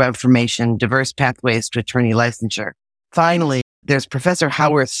Radical Reformation, Diverse Pathways to Attorney Licensure. Finally, there's Professor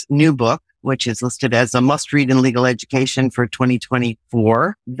Howarth's new book, which is listed as a must-read in legal education for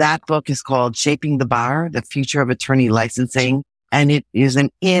 2024. That book is called Shaping the Bar, The Future of Attorney Licensing. And it is an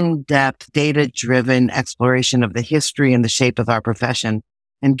in-depth, data-driven exploration of the history and the shape of our profession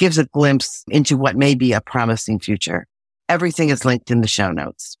and gives a glimpse into what may be a promising future. Everything is linked in the show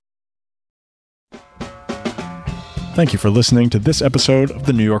notes. Thank you for listening to this episode of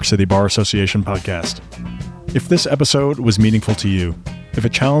the New York City Bar Association podcast. If this episode was meaningful to you, if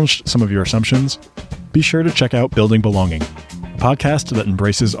it challenged some of your assumptions, be sure to check out Building Belonging, a podcast that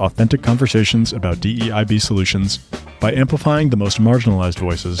embraces authentic conversations about DEIB solutions by amplifying the most marginalized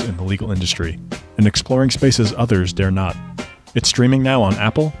voices in the legal industry and exploring spaces others dare not. It's streaming now on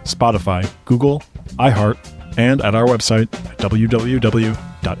Apple, Spotify, Google, iHeart, and at our website at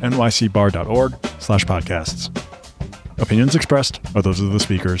www.nycbar.org/podcasts. Opinions expressed are those of the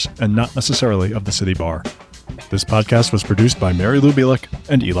speakers and not necessarily of the City Bar. This podcast was produced by Mary Lou Bielek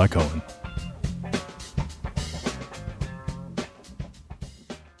and Eli Cohen.